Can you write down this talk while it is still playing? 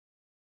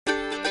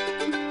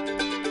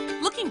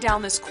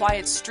down this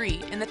quiet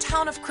street in the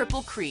town of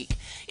Cripple Creek,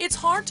 it's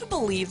hard to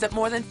believe that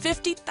more than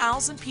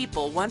 50,000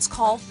 people once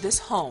called this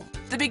home.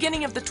 The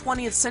beginning of the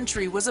 20th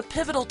century was a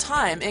pivotal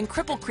time in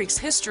Cripple Creek's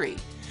history.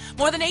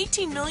 More than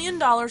 $18 million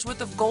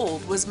worth of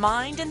gold was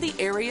mined in the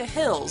area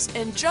hills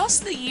in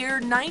just the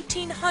year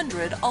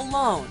 1900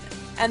 alone.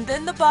 And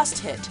then the bust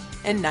hit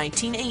in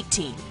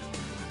 1918.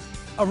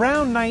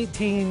 Around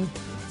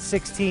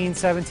 1916,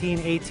 17,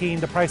 18,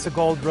 the price of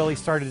gold really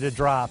started to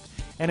drop.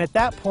 And at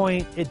that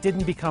point, it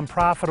didn't become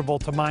profitable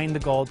to mine the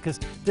gold because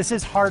this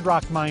is hard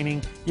rock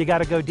mining. You got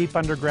to go deep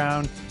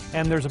underground,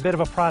 and there's a bit of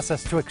a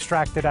process to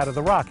extract it out of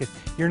the rock.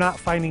 You're not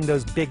finding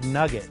those big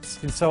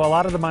nuggets. And so a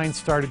lot of the mines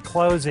started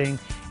closing,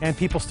 and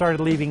people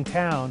started leaving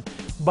town.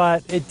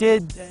 But it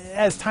did,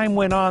 as time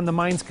went on, the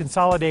mines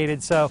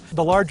consolidated, so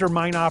the larger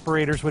mine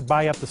operators would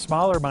buy up the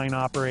smaller mine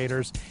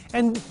operators.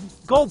 And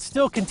gold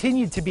still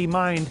continued to be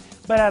mined,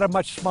 but at a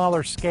much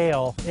smaller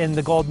scale, and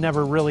the gold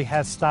never really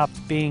has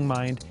stopped being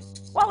mined.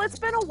 While it's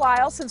been a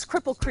while since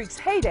Cripple Creek's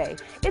heyday,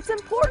 it's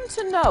important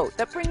to note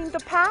that bringing the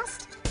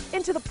past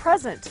into the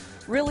present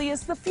really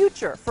is the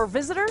future for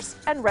visitors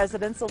and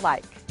residents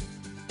alike.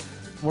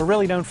 We're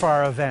really known for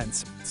our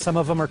events. Some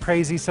of them are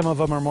crazy, some of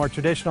them are more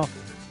traditional.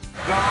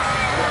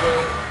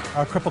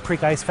 Our Cripple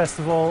Creek Ice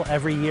Festival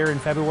every year in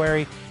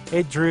February,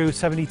 it drew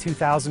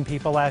 72,000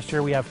 people last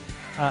year. We have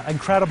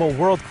incredible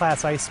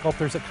world-class ice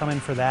sculptors that come in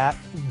for that.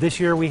 This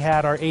year we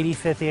had our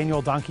 85th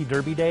annual Donkey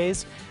Derby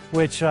Days,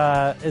 which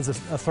is a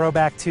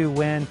throwback to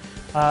when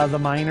the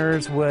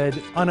miners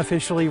would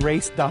unofficially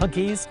race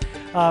donkeys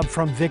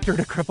from Victor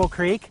to Cripple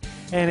Creek,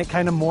 and it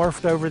kind of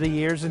morphed over the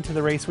years into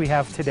the race we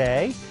have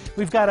today.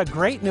 We've got a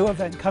great new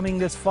event coming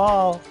this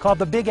fall called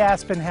the Big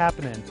Aspen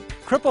Happening.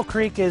 Cripple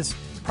Creek is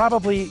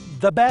probably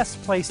the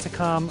best place to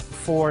come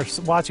for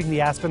watching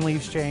the aspen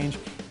leaves change,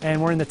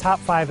 and we're in the top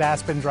 5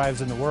 aspen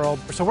drives in the world.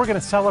 So we're going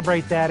to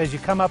celebrate that as you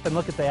come up and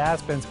look at the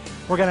aspens.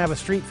 We're going to have a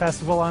street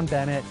festival on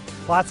Bennett,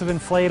 lots of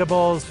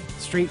inflatables,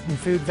 street and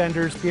food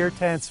vendors, beer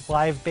tents,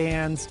 live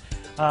bands,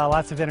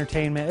 lots of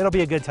entertainment. It'll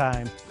be a good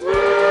time.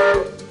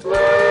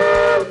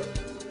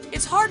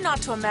 It's hard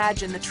not to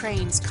imagine the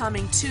trains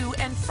coming to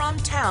and from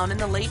town in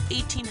the late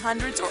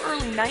 1800s or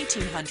early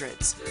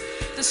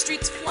 1900s. The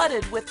streets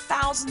flooded with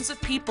thousands of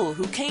people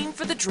who came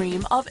for the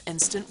dream of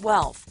instant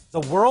wealth.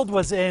 The world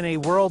was in a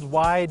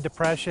worldwide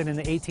depression in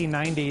the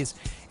 1890s,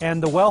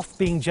 and the wealth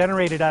being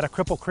generated out of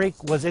Cripple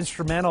Creek was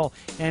instrumental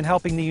in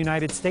helping the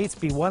United States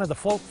be one of the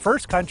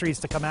first countries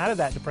to come out of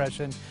that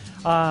depression.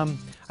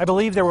 I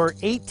believe there were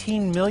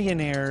 18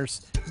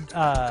 millionaires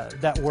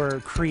that were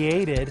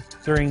created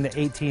during the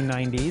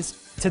 1890s.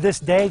 To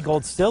this day,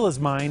 gold still is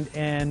mined,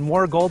 and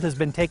more gold has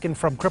been taken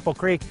from Cripple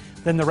Creek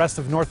than the rest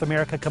of North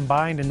America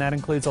combined, and that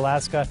includes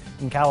Alaska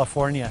and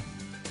California.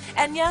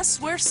 And yes,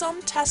 where some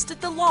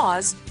tested the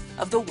laws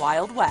of the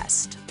Wild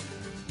West.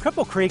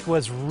 Cripple Creek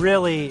was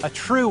really a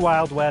true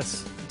Wild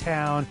West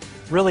town,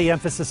 really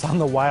emphasis on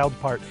the wild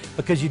part,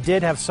 because you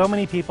did have so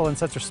many people in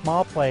such a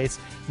small place,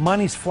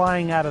 money's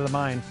flying out of the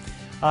mine.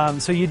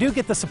 So you do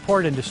get the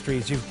support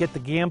industries. You get the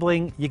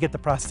gambling, you get the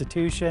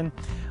prostitution,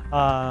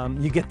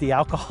 you get the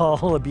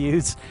alcohol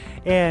abuse.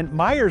 And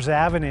Myers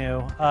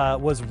Avenue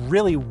was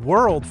really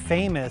world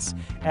famous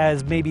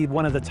as maybe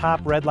one of the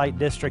top red light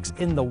districts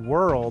in the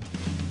world.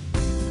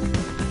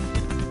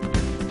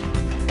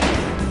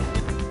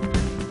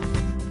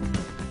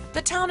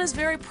 The town is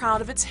very proud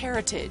of its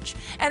heritage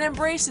and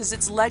embraces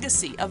its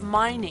legacy of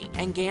mining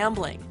and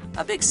gambling,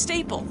 a big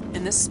staple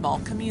in this small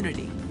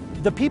community.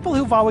 The people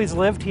who've always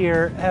lived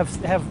here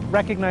have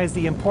recognized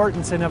the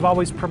importance and have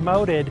always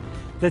promoted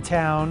the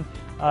town,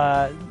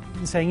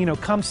 saying, you know,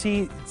 come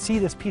see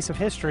this piece of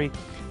history.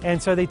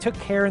 And so they took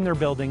care in their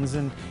buildings.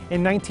 And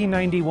in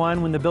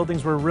 1991, when the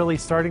buildings were really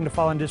starting to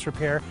fall in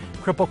disrepair,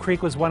 Cripple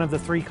Creek was one of the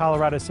 3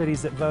 Colorado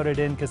cities that voted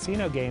in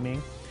casino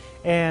gaming.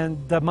 And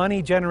the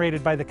money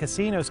generated by the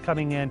casinos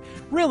coming in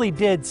really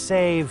did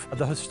save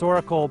the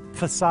historical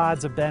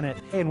facades of Bennett.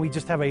 And we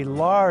just have a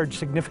large,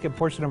 significant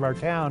portion of our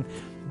town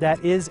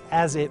that is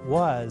as it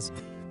was.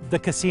 The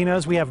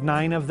casinos, we have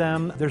 9 of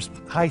them. There's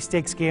high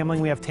stakes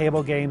gambling, we have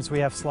table games, we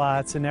have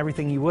slots, and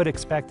everything you would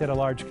expect at a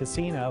large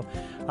casino.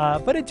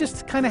 But it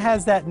just kind of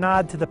has that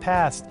nod to the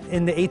past.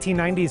 In the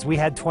 1890s, we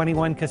had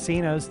 21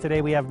 casinos.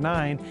 Today we have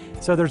 9.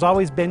 So there's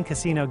always been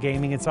casino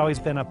gaming. It's always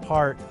been a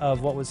part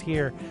of what was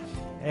here.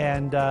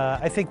 And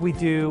I think we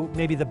do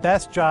maybe the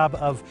best job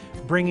of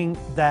bringing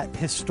that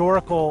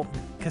historical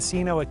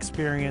casino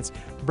experience,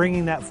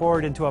 bringing that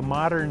forward into a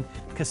modern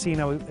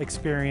casino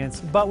experience,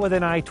 but with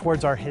an eye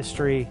towards our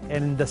history.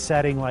 And the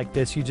setting like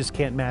this, you just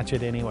can't match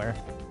it anywhere.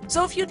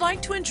 So if you'd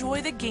like to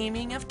enjoy the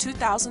gaming of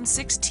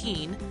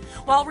 2016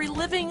 while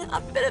reliving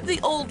a bit of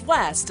the Old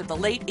West of the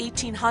late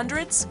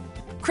 1800s,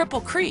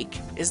 Cripple Creek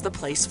is the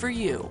place for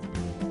you.